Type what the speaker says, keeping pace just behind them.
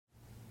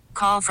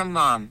Call from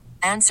mom.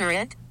 Answer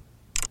it.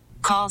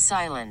 Call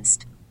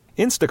silenced.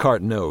 Instacart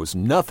knows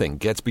nothing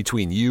gets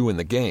between you and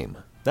the game.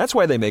 That's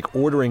why they make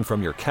ordering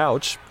from your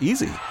couch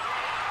easy.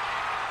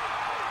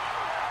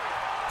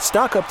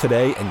 Stock up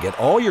today and get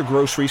all your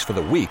groceries for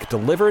the week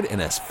delivered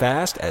in as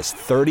fast as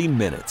 30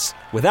 minutes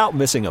without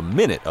missing a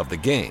minute of the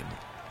game.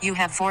 You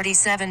have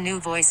 47 new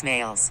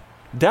voicemails.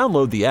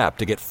 Download the app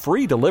to get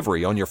free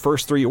delivery on your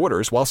first 3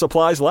 orders while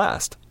supplies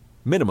last.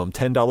 Minimum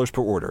 $10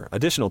 per order.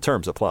 Additional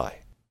terms apply.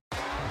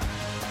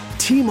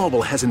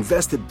 T-Mobile has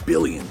invested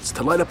billions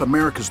to light up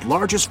America's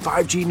largest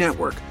 5G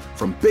network,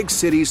 from big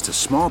cities to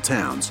small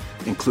towns,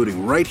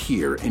 including right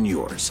here in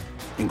yours.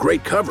 And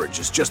great coverage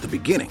is just the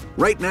beginning.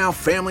 Right now,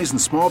 families and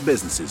small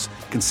businesses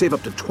can save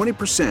up to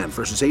 20%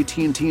 versus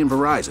AT&T and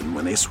Verizon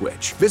when they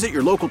switch. Visit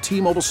your local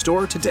T-Mobile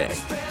store today.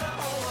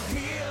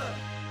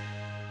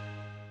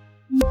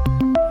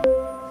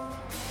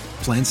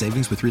 Plan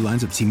savings with 3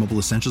 lines of T-Mobile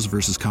Essentials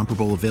versus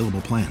comparable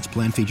available plans.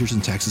 Plan features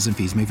and taxes and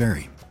fees may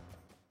vary.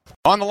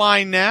 On the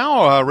line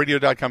now,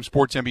 Radio.com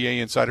Sports NBA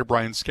insider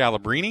Brian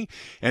Scalabrine.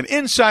 And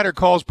Insider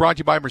Calls brought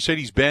to you by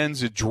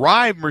Mercedes-Benz.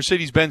 Drive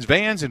Mercedes-Benz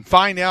vans and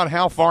find out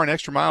how far an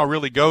extra mile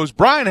really goes.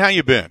 Brian, how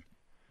you been?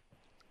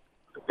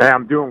 Hey,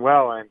 I'm doing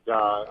well. And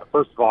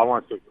first of all, I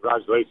want to say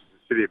congratulations to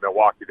the city of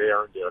Milwaukee. They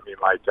earned it. I mean,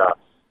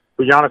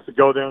 for Giannis to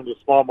go there into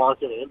a small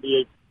market, and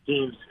NBA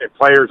teams and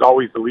players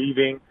always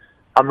leaving,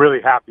 I'm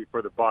really happy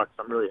for the Bucks.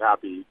 I'm really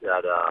happy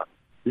that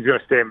he's going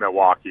to stay in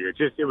Milwaukee.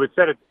 It would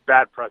set a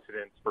bad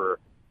precedent for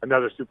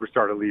another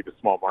superstar to leave a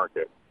small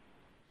market.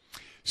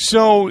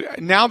 So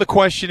now the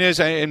question is,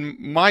 and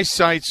my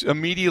sights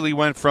immediately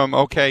went from,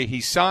 okay,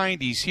 he's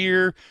signed, he's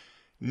here.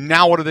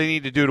 Now what do they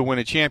need to do to win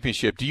a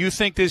championship? Do you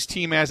think this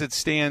team as it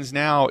stands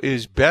now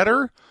is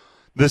better,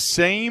 the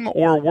same,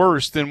 or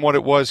worse than what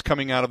it was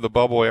coming out of the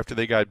bubble after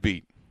they got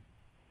beat?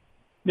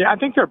 Yeah, I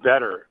think they're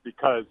better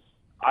because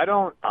I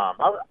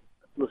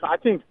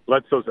think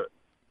Bledsoe's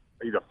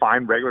he's a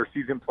fine regular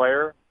season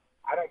player.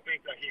 I don't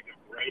think that he's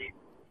a great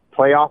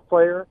playoff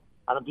player.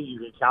 I don't think you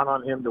can count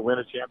on him to win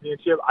a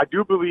championship. I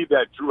do believe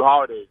that Drew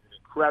Holiday is an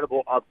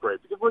incredible upgrade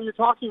because what you're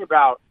talking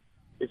about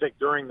is like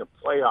during the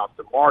playoffs,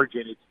 the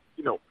margin, it's,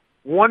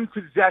 one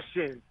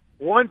possession,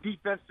 one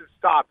defensive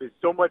stop is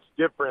so much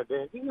different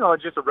than,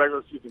 just a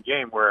regular season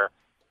game where,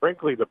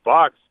 frankly, the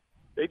Bucks,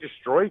 they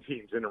destroy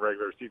teams in the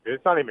regular season.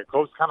 It's not even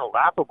close, kind of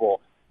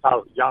laughable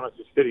how Giannis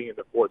is sitting in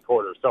the fourth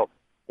quarter. So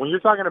when you're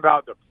talking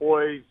about the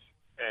poise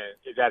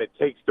and that it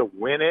takes to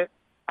win it,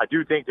 I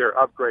do think their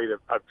upgrade of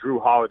Drew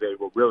Holiday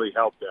will really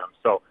help them.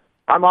 So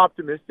I'm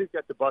optimistic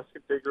that the Bucks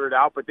can figure it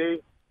out, but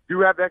they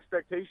do have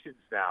expectations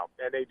now,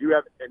 and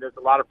there's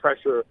a lot of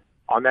pressure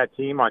on that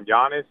team, on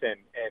Giannis and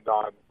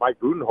on Mike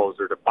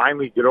Budenholzer to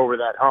finally get over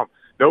that hump.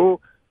 No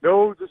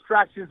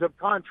distractions of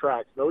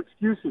contracts, no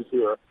excuses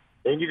here.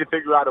 They need to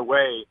figure out a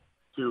way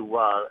to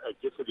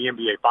get to the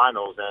NBA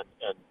Finals,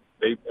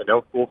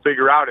 and we'll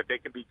figure out if they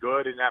can be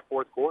good in that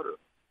fourth quarter.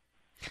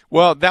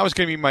 Well, that was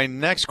going to be my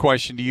next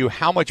question to you.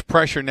 How much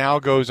pressure now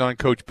goes on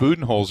Coach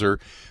Budenholzer?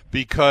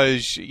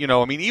 Because,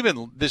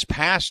 even this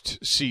past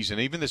season,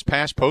 even this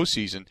past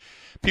postseason,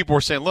 people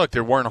were saying, look,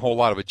 there weren't a whole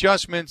lot of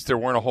adjustments. There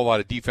weren't a whole lot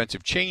of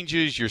defensive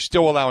changes. You're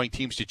still allowing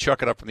teams to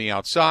chuck it up from the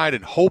outside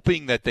and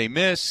hoping that they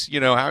miss.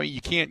 How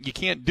you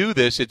can't do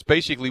this. It's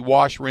basically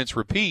wash, rinse,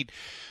 repeat.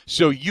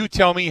 So you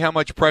tell me how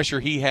much pressure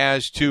he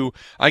has to,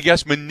 I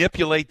guess,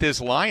 manipulate this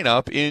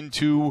lineup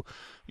into,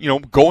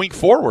 going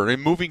forward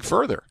and moving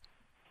further.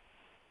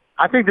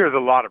 I think there's a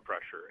lot of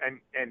pressure,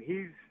 and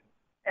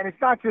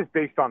it's not just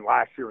based on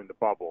last year in the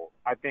bubble.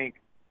 I think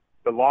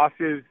the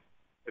losses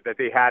that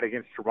they had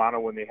against Toronto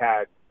when they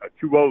had a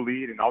 2-0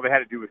 lead and all they had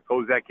to do was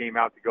close that game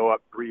out to go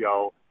up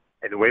 3-0,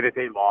 and the way that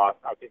they lost,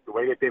 I think the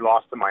way that they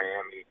lost to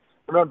Miami.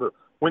 Remember,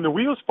 when the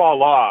wheels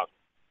fall off,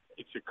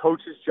 it's your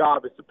coach's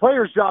job. It's the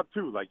player's job,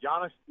 too. Like,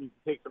 Giannis needs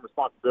to take some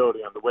responsibility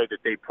on the way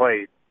that they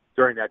played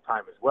during that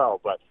time as well.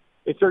 But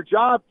it's their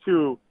job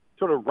to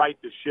sort of right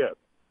the ship.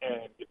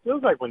 And it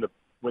feels like when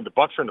the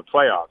Bucks are in the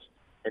playoffs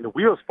and the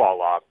wheels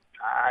fall off,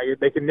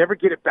 they can never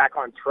get it back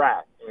on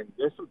track. And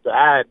there's some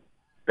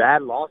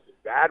bad losses,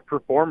 bad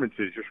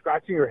performances. You're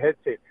scratching your head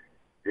saying,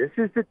 this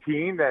is the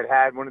team that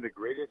had one of the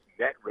greatest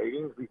net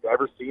ratings we've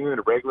ever seen in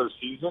a regular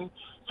season.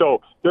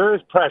 So there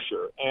is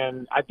pressure.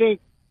 And I think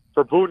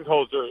for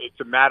Budenholzer, it's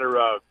a matter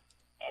of,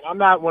 and I'm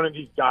not one of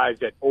these guys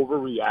that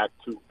overreact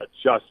to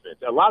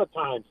adjustments. A lot of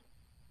times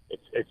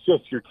it's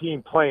just your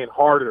team playing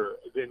harder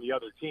than the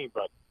other team,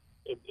 but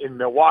in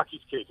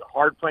Milwaukee's case, a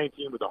hard-playing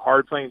team with a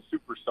hard-playing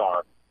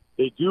superstar,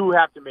 they do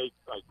have to make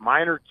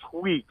minor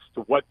tweaks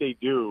to what they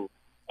do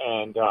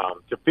and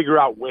to figure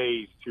out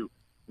ways to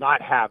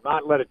not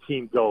let a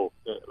team go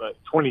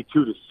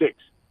 22-6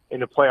 in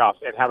the playoffs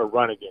and have a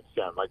run against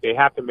them. Like, they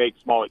have to make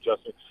small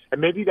adjustments.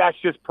 And maybe that's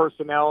just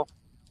personnel.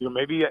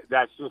 Maybe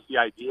that's just the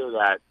idea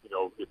that,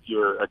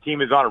 if a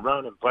team is on a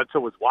run and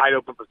Bledsoe was wide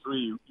open for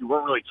three, you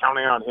weren't really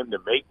counting on him to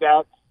make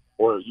that.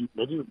 Or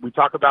maybe we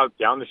talk about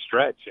down the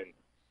stretch and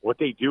what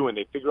they do, and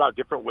they figure out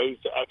different ways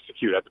to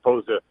execute as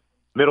opposed to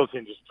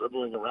Middleton just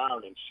dribbling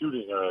around and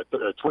shooting a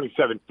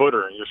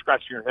 27-footer, and you're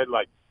scratching your head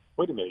like,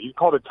 wait a minute, you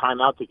called a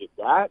timeout to get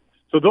that?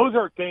 So those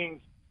are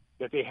things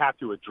that they have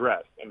to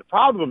address. And the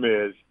problem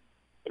is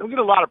they don't get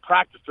a lot of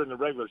practice during the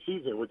regular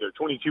season with their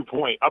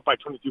up by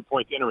 22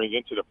 points entering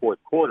into the fourth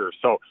quarter.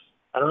 So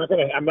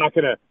I'm not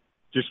gonna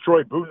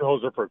destroy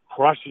Budenholzer for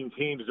crushing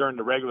teams during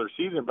the regular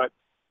season, but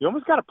you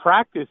almost got to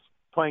practice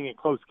playing in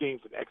close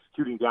games and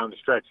executing down the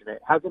stretch, and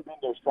it hasn't been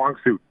their strong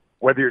suit,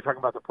 whether you're talking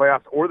about the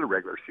playoffs or the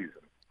regular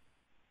season.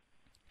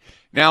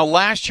 Now,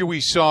 last year we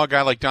saw a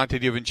guy like Dante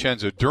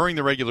DiVincenzo during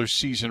the regular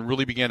season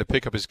really began to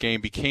pick up his game,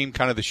 became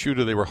kind of the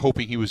shooter they were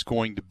hoping he was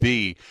going to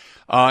be.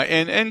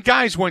 And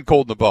guys went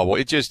cold in the bubble.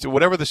 It just,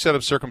 whatever the set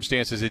of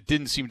circumstances, it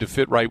didn't seem to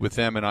fit right with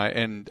them.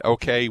 And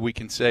okay, we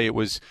can say it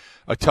was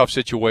a tough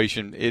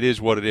situation. It is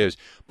what it is.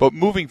 But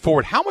moving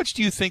forward, how much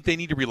do you think they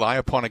need to rely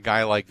upon a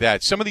guy like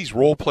that? Some of these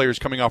role players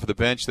coming off of the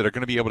bench that are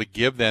going to be able to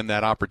give them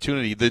that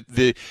opportunity.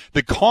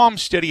 The calm,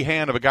 steady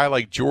hand of a guy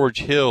like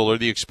George Hill or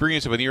the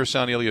experience of an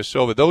Ersan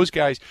Ilyasova, those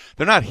guys,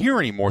 they're not here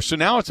anymore. So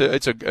now it's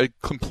a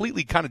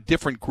completely kind of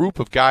different group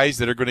of guys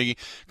that are going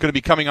to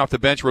be coming off the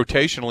bench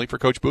rotationally for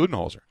Coach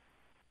Budenholzer.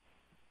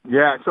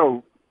 Yeah,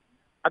 so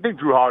I think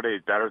Drew Holiday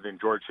is better than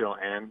George Hill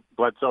and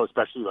Bledsoe,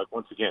 especially,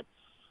 once again,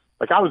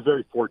 I was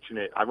very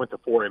fortunate. I went to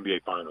 4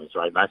 NBA Finals,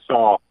 right? And I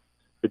saw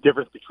the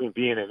difference between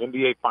being an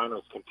NBA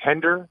Finals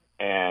contender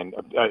and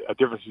a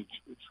difference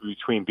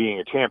between being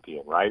a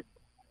champion, right?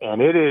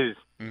 And it is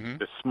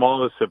the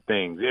smallest of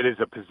things. It is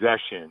a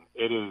possession.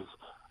 It is,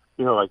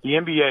 the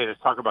NBA,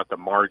 let's talk about the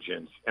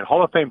margins. And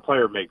Hall of Fame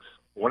player makes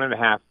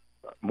 1.5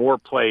 more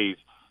plays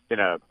than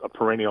a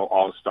perennial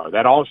all-star.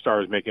 That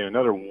all-star is making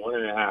another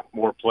 1.5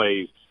 more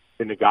plays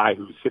than the guy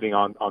who's sitting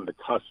on the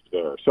cusp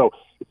there. So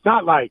it's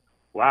not like,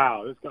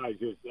 wow, this guy's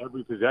just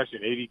every possession,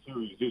 82,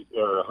 he's just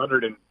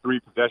 103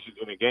 possessions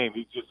in a game.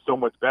 He's just so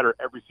much better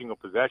every single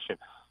possession.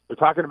 They're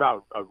talking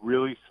about a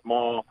really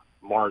small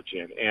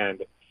margin.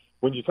 And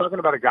when you're talking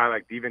about a guy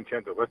like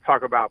DiVincenzo, let's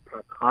talk about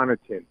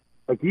Connaughton.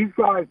 These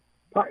guys,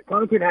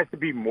 Connaughton has to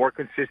be more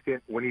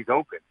consistent when he's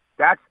open.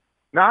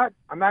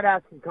 I'm not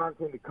asking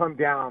Connaughton to come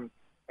down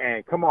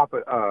and come off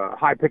a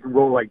high pick and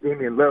roll like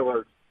Damian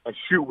Lillard and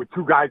shoot with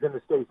 2 guys in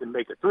the space and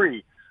make a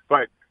 3,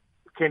 but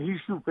can he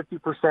shoot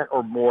 50%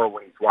 or more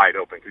when he's wide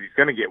open? Because he's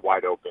going to get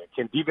wide open.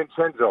 Can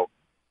DiVincenzo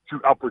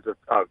shoot upwards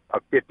of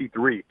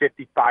 53,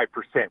 55%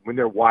 when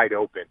they're wide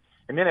open?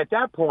 And then at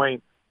that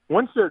point,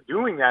 once they're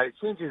doing that, it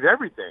changes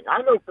everything.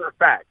 I know for a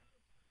fact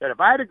that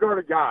if I had to guard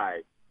a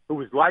guy who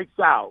was lights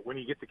out when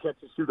he gets a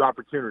catch-and-shoot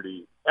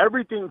opportunity,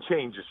 everything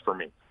changes for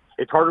me.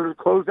 It's harder to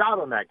close out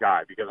on that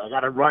guy because I got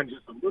to run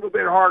just a little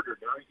bit harder.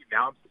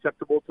 Now I'm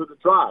susceptible to the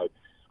drive.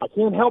 I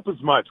can't help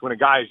as much when a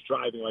guy is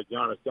driving like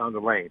Giannis down the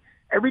lane.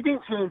 Everything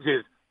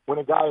changes when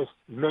a guy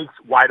makes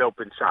wide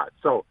open shots.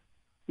 So,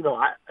 you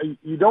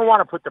don't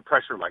want to put the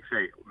pressure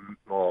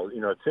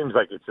it seems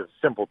like it's a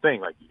simple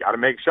thing. You got to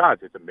make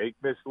shots. It's a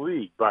make-miss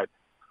league. But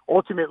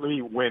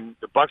ultimately, when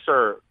the Bucks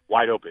are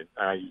wide open,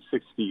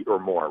 6 feet or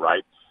more,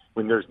 right?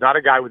 When there's not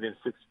a guy within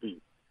 6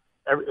 feet,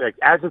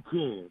 as a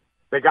team,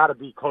 they got to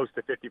be close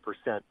to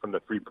 50% from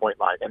the three-point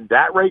line. And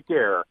that right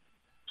there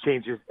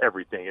changes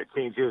everything. It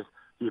changes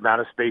the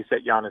amount of space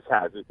that Giannis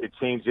has. It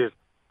changes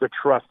the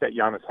trust that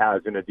Giannis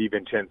has in a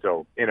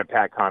DiVincenzo, in a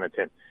Pat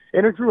Connaughton,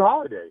 in a Drew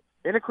Holiday,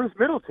 in a Chris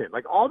Middleton.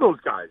 All those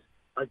guys,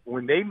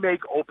 when they make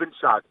open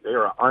shots, they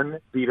are an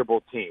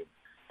unbeatable team.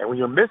 And when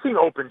you're missing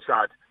open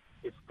shots,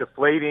 it's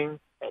deflating,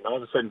 and all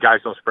of a sudden guys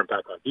don't sprint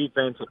back on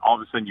defense, and all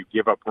of a sudden you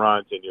give up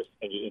runs, and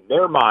in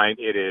their mind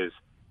it is,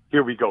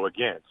 here we go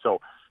again. So,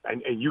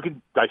 and you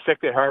can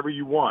dissect it however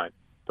you want,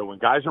 but when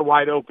guys are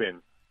wide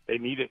open, they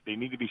need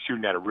to be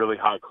shooting at a really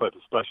high clip,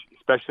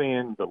 especially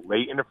in the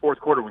late in the fourth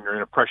quarter when you're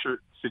in a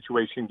pressure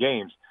situation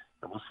games,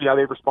 and we'll see how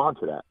they respond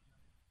to that.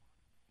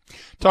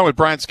 Talking with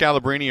Brian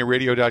Scalabrine at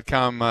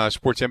Radio.com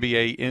Sports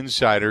NBA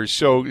Insiders.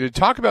 So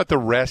talk about the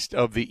rest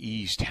of the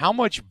East. How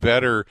much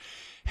better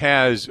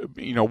has,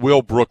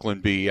 will Brooklyn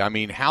be? I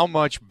mean, how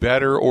much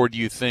better, or do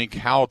you think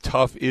how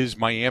tough is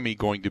Miami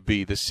going to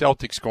be, the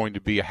Celtics going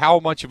to be? How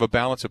much of a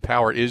balance of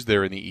power is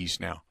there in the East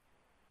now?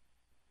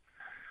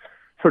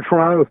 So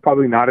Toronto is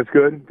probably not as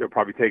good. They'll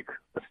probably take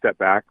a step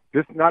back.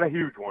 Just not a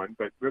huge one,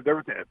 but there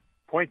was a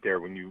point there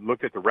when you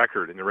looked at the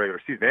record in the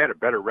regular season. They had a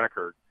better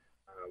record.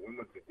 When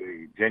was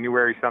it?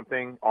 January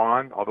something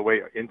on all the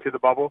way into the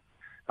bubble.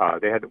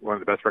 They had one of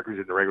the best records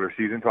in the regular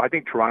season. So I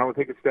think Toronto will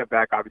take a step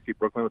back. Obviously,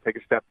 Brooklyn will take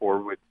a step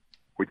forward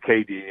with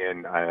KD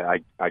and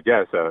I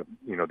guess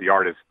the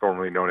artist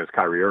formerly known as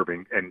Kyrie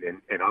Irving, and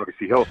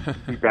obviously he'll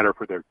be better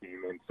for their team.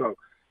 And so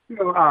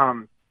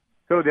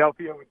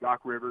Philadelphia with Doc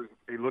Rivers,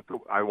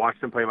 I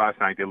watched them play last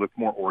night. They looked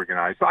more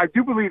organized. So I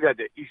do believe that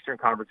the Eastern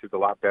Conference is a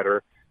lot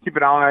better. Keep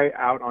an eye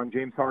out on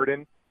James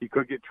Harden. He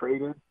could get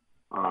traded.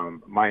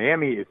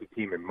 Miami is a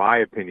team, in my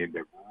opinion,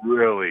 that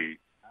really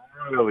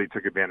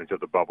took advantage of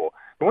the bubble.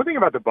 The one thing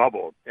about the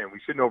bubble, and we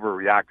shouldn't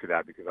overreact to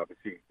that because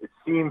obviously it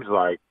seems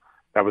like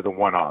that was a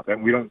one-off,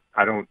 and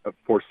I don't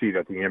foresee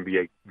that the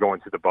NBA go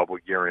into the bubble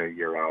year in and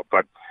year out.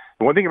 But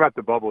the one thing about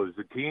the bubble is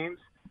the teams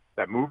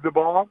that moved the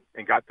ball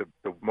and got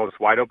the most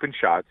wide open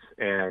shots,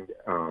 and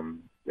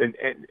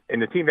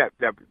the team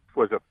that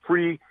was a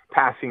free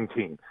passing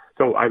team.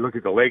 So I look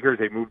at the Lakers;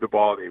 they moved the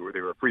ball. They were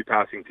a free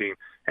passing team,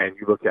 and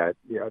you look at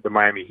the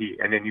Miami Heat,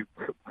 and then you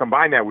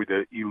combine that with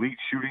the elite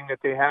shooting that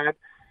they had.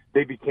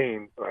 They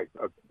became like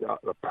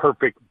a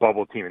perfect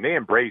bubble team, and they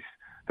embraced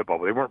the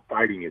bubble. They weren't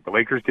fighting it. The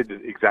Lakers did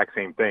the exact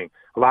same thing.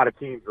 A lot of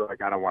teams were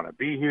like, I don't want to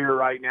be here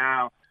right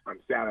now. I'm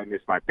sad I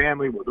miss my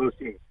family. Well, those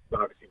teams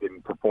obviously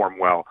didn't perform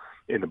well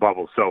in the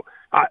bubble. So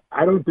I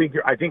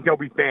think there'll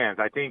be fans.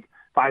 I think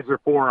Pfizer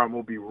Forum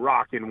will be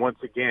rocking once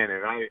again.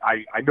 And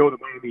I know the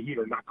Miami Heat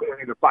are not going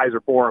into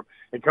Pfizer Forum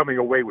and coming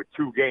away with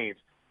 2 games,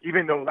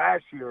 even though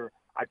last year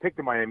I picked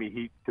the Miami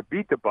Heat to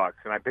beat the Bucks,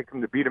 and I picked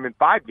them to beat them in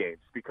 5 games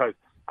because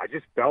I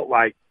just felt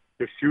like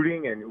the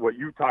shooting and what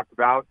you talked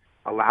about,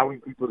 allowing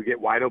people to get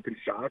wide open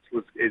shots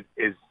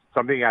is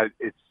something that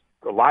it's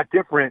a lot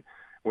different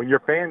when your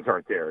fans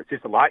aren't there. It's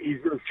just a lot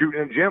easier to shoot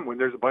in a gym when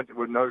there's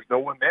when there's no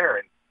one there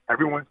and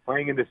everyone's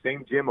playing in the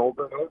same gym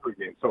over and over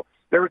again. So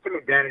there were some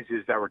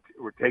advantages that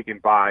were taken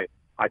by,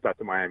 I thought,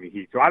 the Miami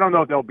Heat. So I don't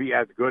know if they'll be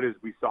as good as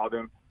we saw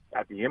them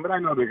at the end, but I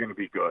know they're going to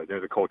be good. They're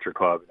the culture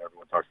club, and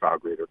everyone talks about how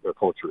great their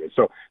culture is.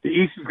 So the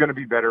East is going to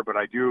be better, but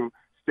I do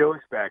still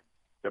expect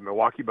the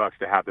Milwaukee Bucks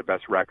to have the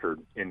best record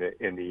in the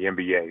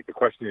NBA. The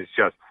question is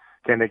just,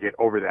 can they get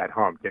over that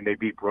hump? Can they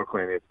beat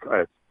Brooklyn?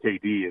 It's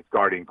KD is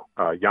guarding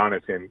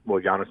Giannis, and will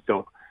Giannis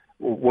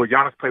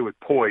play with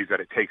poise that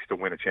it takes to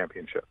win a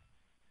championship?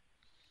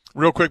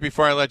 Real quick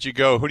before I let you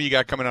go, who do you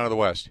got coming out of the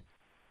West?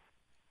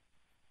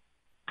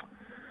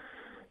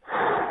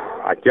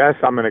 I guess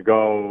I'm going to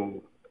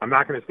go. I'm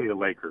not going to say the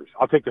Lakers.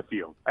 I'll take the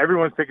field.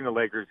 Everyone's picking the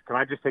Lakers. Can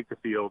I just take the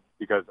field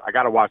because I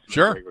got to watch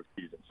the regular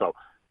season? So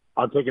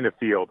I'm taking the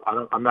field.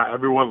 I'm not.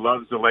 Everyone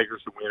loves the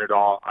Lakers to win it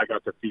all. I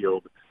got the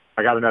field.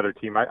 I got another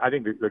team. I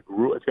think it's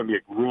going to be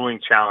a grueling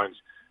challenge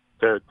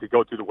to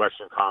go through the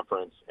Western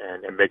Conference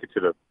and make it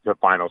to the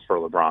finals for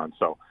LeBron.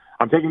 So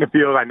I'm taking the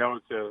field. I know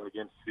it's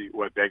against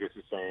what Vegas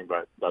is saying,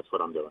 but that's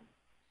what I'm doing.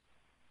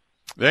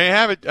 There you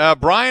have it.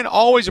 Brian,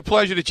 always a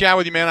pleasure to chat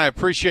with you, man. I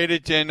appreciate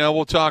it, and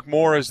we'll talk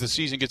more as the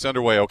season gets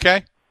underway,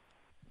 okay?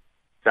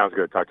 Sounds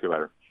good. Talk to you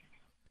later.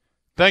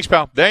 Thanks,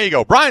 pal. There you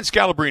go. Brian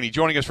Scalabrine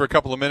joining us for a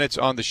couple of minutes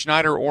on the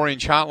Schneider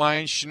Orange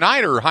Hotline.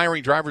 Schneider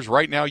hiring drivers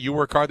right now. You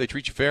work hard. They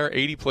treat you fair.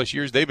 80-plus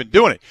years. They've been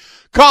doing it.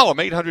 Call them,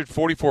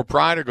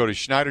 844-PRIDE, or go to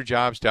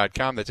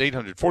SchneiderJobs.com. That's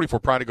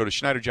 844-PRIDE, or go to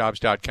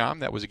SchneiderJobs.com.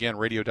 That was, again,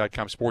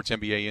 Radio.com Sports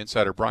NBA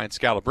insider Brian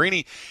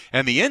Scalabrine.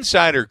 And the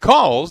Insider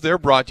Calls, they're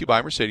brought to you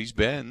by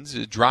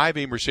Mercedes-Benz. Drive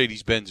a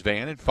Mercedes-Benz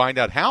van and find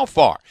out how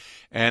far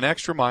an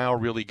extra mile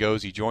really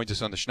goes. He joins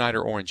us on the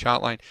Schneider Orange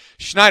Hotline.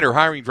 Schneider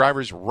hiring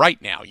drivers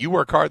right now. You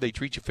work hard. They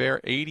treat you fair.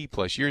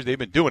 80-plus years. They've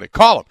been doing it.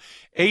 Call them,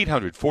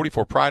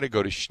 844-PRIDE, or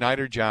go to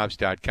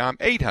SchneiderJobs.com.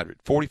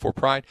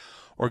 844-PRIDE,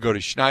 or go to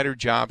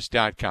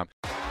SchneiderJobs.com.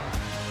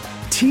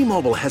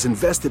 T-Mobile has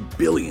invested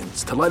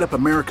billions to light up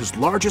America's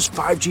largest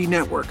 5G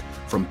network,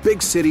 from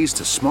big cities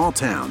to small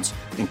towns,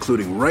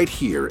 including right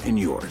here in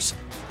yours.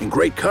 And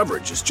great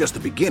coverage is just the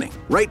beginning.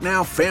 Right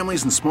now,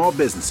 families and small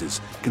businesses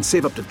can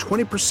save up to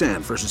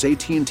 20% versus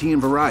AT&T and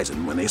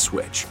Verizon when they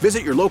switch.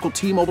 Visit your local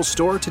T-Mobile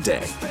store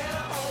today.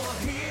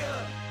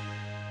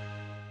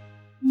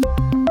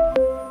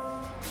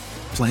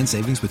 Plan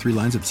savings with 3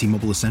 lines of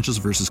T-Mobile Essentials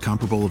versus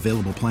comparable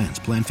available plans.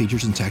 Plan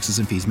features and taxes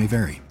and fees may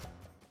vary.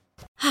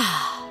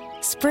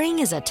 Spring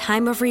is a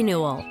time of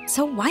renewal,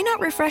 so why not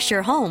refresh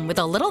your home with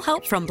a little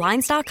help from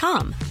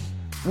Blinds.com?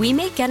 We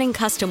make getting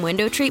custom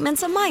window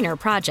treatments a minor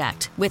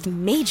project with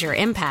major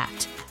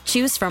impact.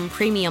 Choose from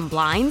premium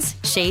blinds,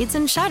 shades,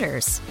 and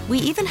shutters. We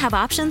even have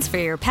options for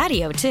your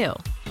patio, too.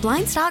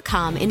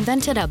 Blinds.com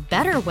invented a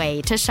better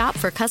way to shop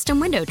for custom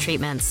window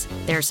treatments.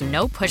 There's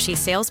no pushy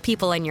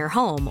salespeople in your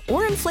home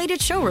or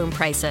inflated showroom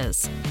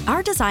prices.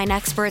 Our design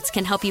experts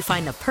can help you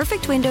find the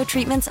perfect window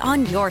treatments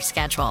on your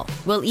schedule.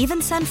 We'll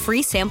even send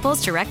free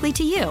samples directly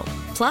to you.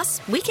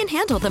 Plus, we can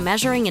handle the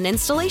measuring and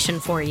installation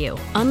for you.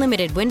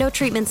 Unlimited window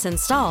treatments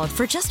installed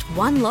for just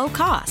one low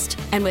cost.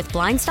 And with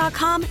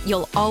Blinds.com,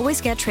 you'll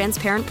always get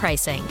transparent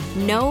pricing.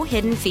 No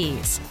hidden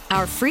fees.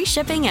 Our free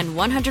shipping and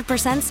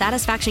 100%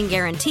 satisfaction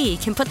guarantee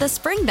can put the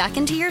spring back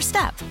into your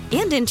step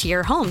and into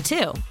your home,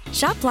 too.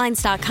 Shop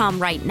Blinds.com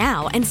right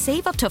now and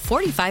save up to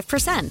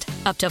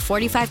 45%. Up to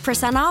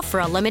 45% off for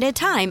a limited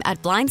time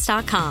at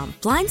Blinds.com.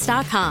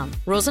 Blinds.com.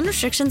 Rules and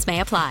restrictions may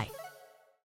apply.